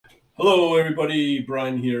Hello, everybody.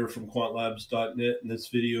 Brian here from quantlabs.net. In this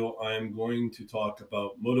video, I'm going to talk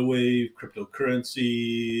about MotoWave,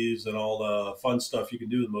 cryptocurrencies, and all the fun stuff you can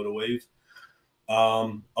do with MotoWave.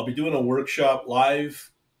 I'll be doing a workshop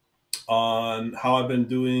live on how I've been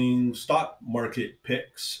doing stock market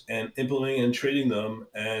picks and implementing and trading them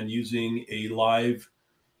and using a live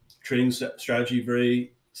trading strategy,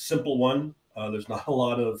 very simple one. There's not a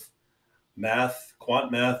lot of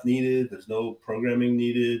quant math needed. There's no programming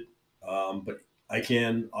needed. But I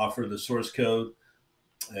can offer the source code,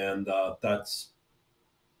 and that's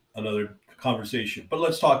another conversation. But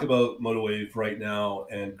let's talk about MotoWave right now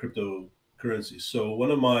and cryptocurrencies. So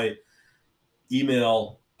one of my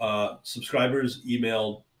email subscribers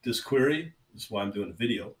emailed this query. This is why I'm doing a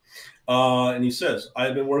video. And he says,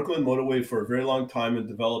 I've been working with MotoWave for a very long time and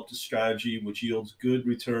developed a strategy which yields good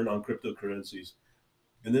return on cryptocurrencies.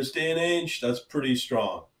 In this day and age, that's pretty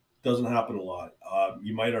strong. Doesn't happen a lot.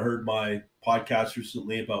 You might have heard my podcast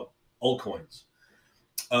recently about altcoins.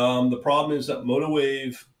 The problem is that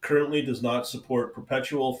MotoWave currently does not support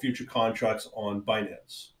perpetual future contracts on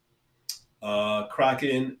Binance,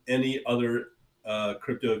 Kraken, any other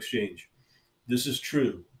crypto exchange. This is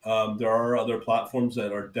true. There are other platforms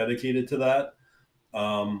that are dedicated to that.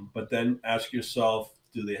 But then ask yourself,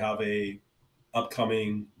 do they have a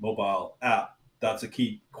upcoming mobile app? That's a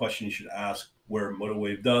key question you should ask, where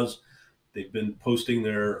MotoWave does. They've been posting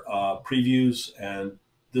their previews, and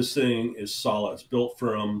this thing is solid. It's built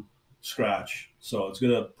from scratch. So it's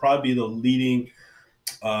going to probably be the leading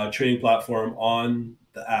trading platform on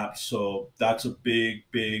the app. So that's a big,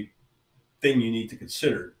 big thing you need to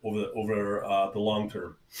consider over the long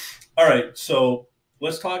term. All right, so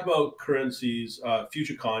let's talk about currencies,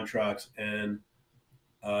 future contracts, and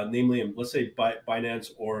namely, let's say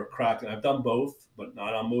Binance or Kraken. I've done both, but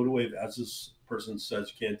not on MotoWave. As this person says,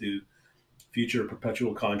 you can't do future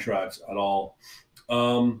perpetual contracts at all.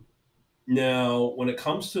 Now, when it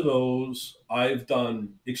comes to those, I've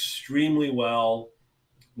done extremely well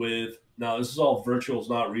with, now this is all virtual, it's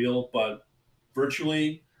not real, but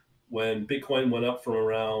virtually when Bitcoin went up from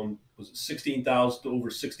around, was it 16,000 to over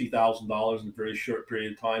 $60,000 in a very short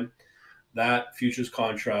period of time, that futures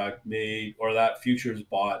contract made, or that futures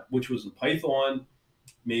bot, which was in Python,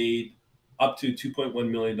 made up to $2.1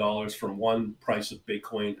 million from one price of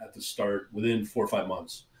Bitcoin at the start within 4 or 5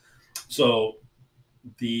 months. So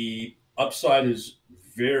the upside is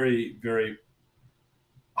very, very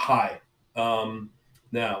high.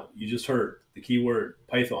 Now, you just heard the keyword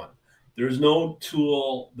Python. There's no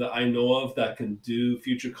tool that I know of that can do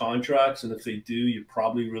future contracts. And if they do, you're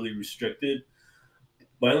probably really restricted.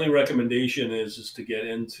 My only recommendation is to get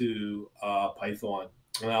into Python.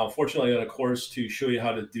 Now, fortunately, I got a course to show you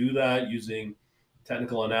how to do that using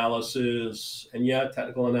technical analysis. And yeah,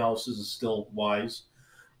 technical analysis is still wise,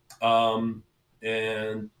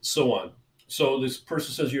 and so on. So this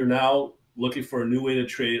person says you're now looking for a new way to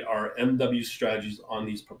trade our MW strategies on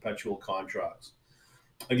these perpetual contracts.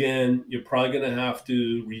 Again, you're probably going to have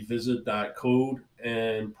to revisit that code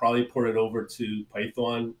and probably port it over to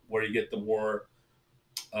Python, where you get the more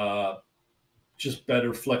just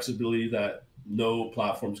better flexibility that no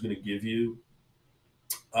platform is going to give you.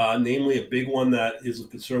 Namely, a big one that is a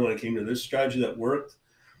concern when it came to this strategy that worked.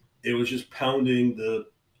 It was just pounding the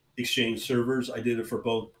exchange servers. I did it for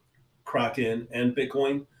both Kraken and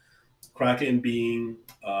Bitcoin. Kraken being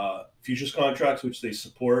futures contracts, which they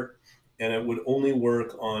support, and it would only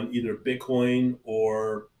work on either Bitcoin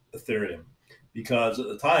or Ethereum, because at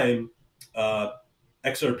the time,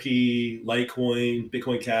 XRP, Litecoin,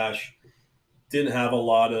 Bitcoin Cash didn't have a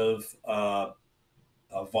lot of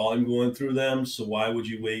volume going through them. So why would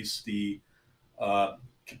you waste the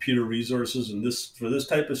computer resources? And for this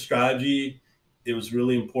type of strategy, it was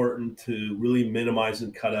really important to really minimize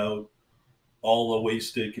and cut out all the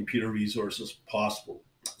wasted computer resources possible.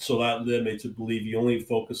 So that led me to believe you only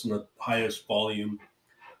focus on the highest volume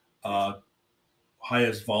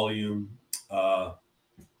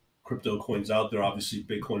crypto coins out there, obviously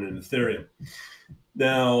Bitcoin and Ethereum.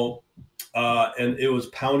 Now, and it was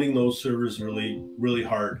pounding those servers really, really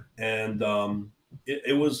hard. And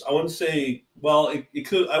it was, I wouldn't say, well,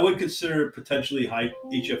 I would consider it potentially high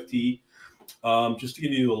HFT. Just to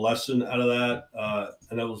give you a lesson out of that,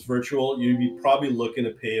 and that was virtual, you'd be probably looking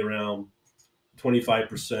to pay around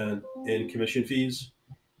 25% in commission fees.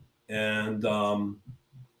 And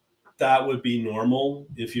that would be normal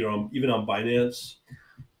if you're even on Binance.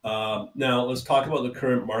 Now, let's talk about the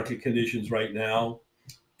current market conditions right now.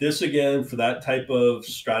 This, again, for that type of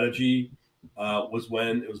strategy, was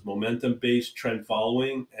when it was momentum-based trend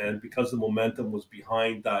following. And because the momentum was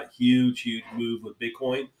behind that huge, huge move with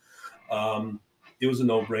Bitcoin, it was a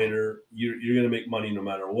no-brainer. You're going to make money no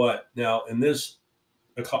matter what. Now, in this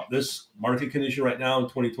market condition right now in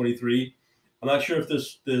 2023, I'm not sure if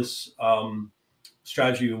this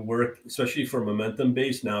strategy will work, especially for momentum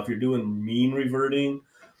based. Now, if you're doing mean reverting,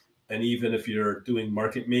 and even if you're doing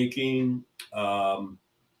market making,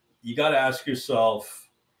 you got to ask yourself,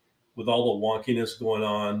 with all the wonkiness going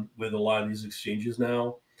on with a lot of these exchanges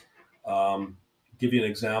now. Give you an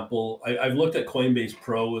example. I've looked at Coinbase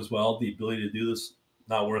Pro as well. The ability to do this,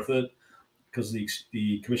 not worth it, because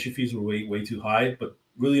the commission fees were way too high. But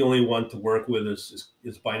really, only one to work with is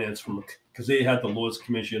Binance, because they had the lowest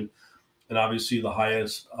commission and obviously the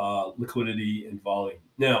highest liquidity and volume.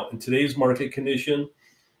 Now, in today's market condition,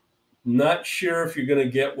 not sure if you're going to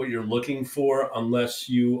get what you're looking for unless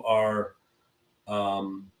you are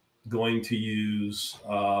going to use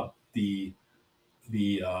the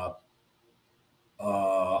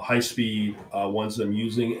high speed ones I'm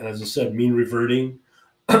using. And as I said, mean reverting.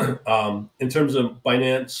 In terms of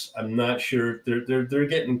Binance, I'm not sure. They're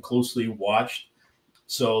getting closely watched,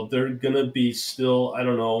 so they're gonna be still. I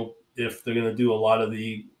don't know if they're gonna do a lot of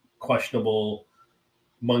the questionable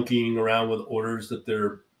monkeying around with orders that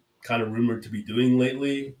they're kind of rumored to be doing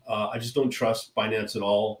lately. I just don't trust Binance at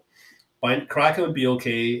all. Kraken would be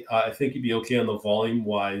okay. I think he'd be okay on the volume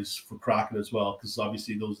wise for Kraken as well, because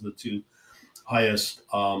obviously those are the two highest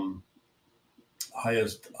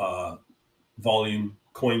volume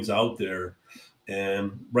coins out there.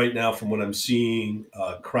 And right now, from what I'm seeing,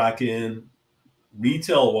 Kraken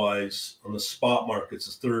retail wise on the spot market's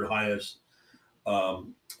the third highest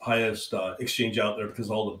exchange out there,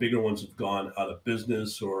 because all the bigger ones have gone out of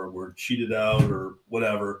business or were cheated out or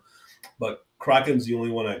whatever. But Kraken's the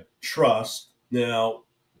only one I trust. Now,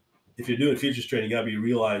 if you're doing futures trading, you got to be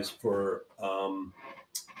realized for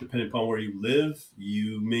depending upon where you live,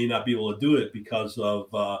 you may not be able to do it because of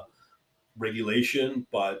regulation.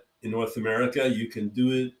 But in North America, you can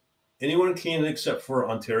do it anywhere in Canada except for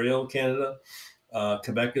Ontario, Canada.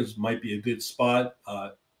 Quebec might be a good spot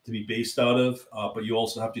to be based out of, but you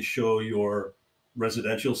also have to show your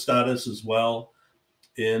residential status as well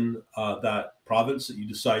in that province that you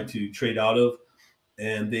decide to trade out of.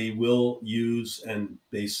 And they will use, and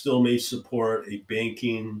they still may support, a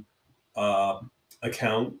banking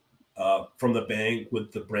account from the bank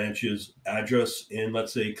with the branch's address in,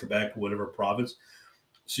 let's say, Quebec, whatever province.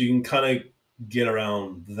 So you can kind of get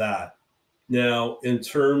around that. Now, in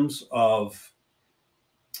terms of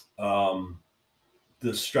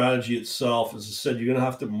the strategy itself, as I said, you're going to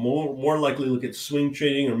have to more likely look at swing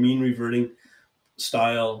trading or mean reverting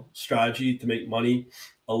style strategy to make money.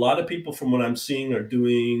 A lot of people, from what I'm seeing, are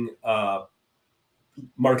doing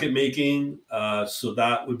market making. So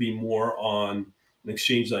that would be more on an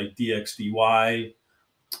exchange like DXDY,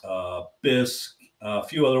 BISC, a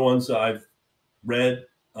few other ones that I've read.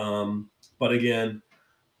 But again,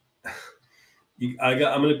 I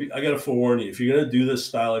got to forewarn you, if you're going to do this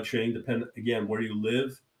style of trading, depending again where you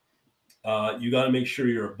live, you got to make sure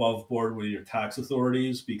you're above board with your tax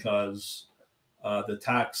authorities, because the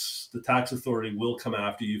tax authority will come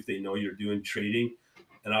after you if they know you're doing trading.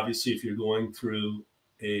 And obviously, if you're going through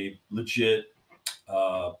a legit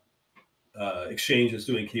exchange that's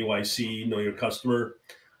doing KYC, know your customer,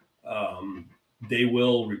 they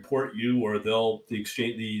will report you, or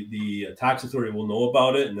the tax authority will know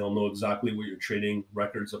about it, and they'll know exactly what your trading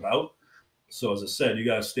record's about. So as I said, you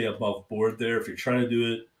got to stay above board there. If you're trying to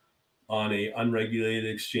do it on a unregulated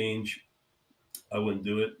exchange, I wouldn't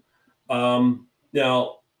do it.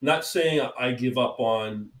 Now, not saying I give up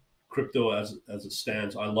on crypto as it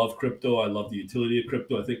stands. I love crypto. I love the utility of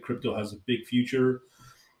crypto. I think crypto has a big future.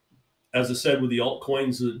 As I said, with the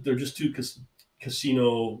altcoins, they're just too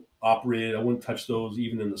casino operated. I wouldn't touch those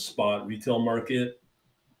even in the spot retail market.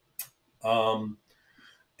 And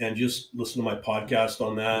just listen to my podcast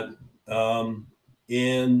on that.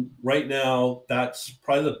 And right now, that's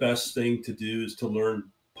probably the best thing to do, is to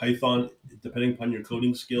learn Python, depending upon your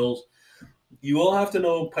coding skills. You will have to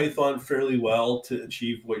know Python fairly well to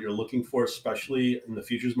achieve what you're looking for, especially in the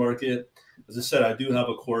futures market. As I said, I do have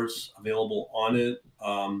a course available on it.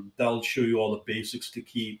 That'll show you all the basics to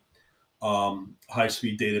keep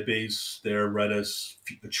high-speed database there, Redis,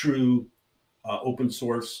 a true open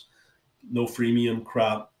source, no freemium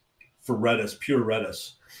crap for Redis, pure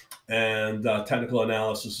Redis. And technical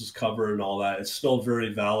analysis is covered and all that. It's still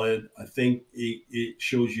very valid. I think it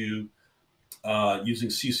shows you using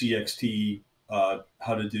CCXT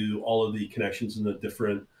how to do all of the connections in the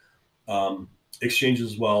different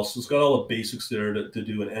exchanges as well. So it's got all the basics there to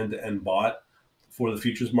do an end-to-end bot for the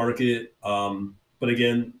futures market. But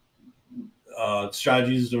again,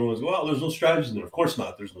 strategies. Everyone's, well, there's no strategies in there. Of course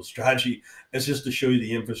not. There's no strategy. It's just to show you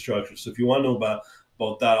the infrastructure. So if you want to know about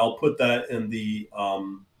that, I'll put that in the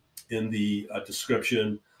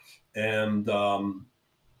description. And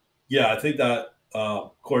yeah, I think that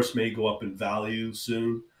course may go up in value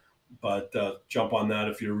soon, but jump on that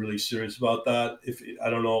if you're really serious about that. If I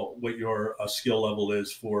don't know what your skill level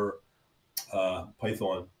is for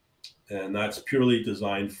Python, and that's purely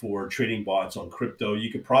designed for trading bots on crypto.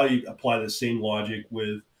 You could probably apply the same logic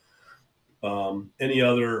with any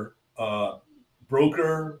other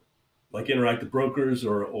broker, like Interactive Brokers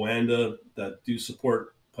or Oanda, that do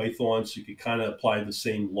support Python. So you could kind of apply the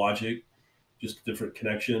same logic, just a different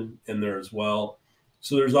connection in there as well.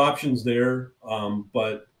 So there's options there,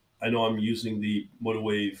 but I know I'm using the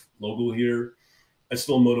MotoWave logo here. I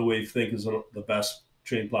still MotoWave think is the best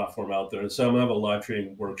trading platform out there. And so I'm going to have a live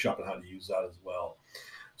trading workshop on how to use that as well.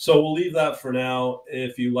 So we'll leave that for now.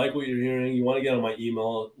 If you like what you're hearing, you want to get on my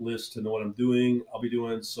email list to know what I'm doing, I'll be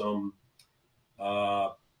doing some,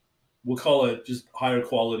 we'll call it just higher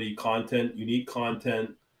quality content, unique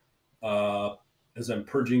content, as I'm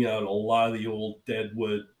purging out a lot of the old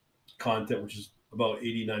deadwood content, which is about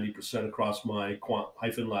 80-90% across my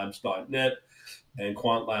quant-labs.net and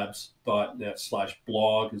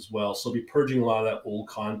quantlabs.net/blog as well. So I'll be purging a lot of that old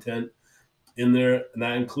content in there, and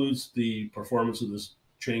that includes the performance of this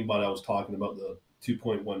trading bot I was talking about, the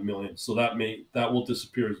 2.1 million. So that will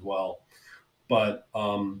disappear as well. But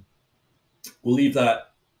we'll leave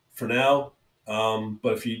that for now.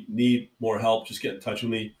 But if you need more help, just get in touch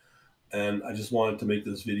with me. And I just wanted to make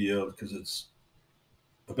this video because it's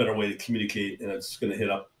a better way to communicate, and it's going to hit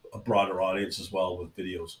up a broader audience as well with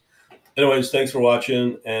videos. Anyways, thanks for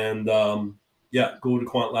watching. And yeah, go to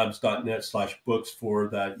quantlabs.net/books for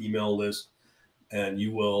that email list, and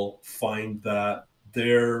you will find that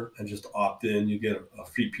there, and just opt in. You get a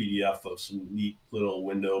free PDF of some neat little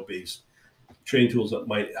window-based trading tools that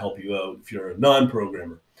might help you out if you're a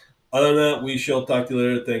non-programmer. Other than that, we shall talk to you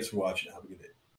later. Thanks for watching. Have a good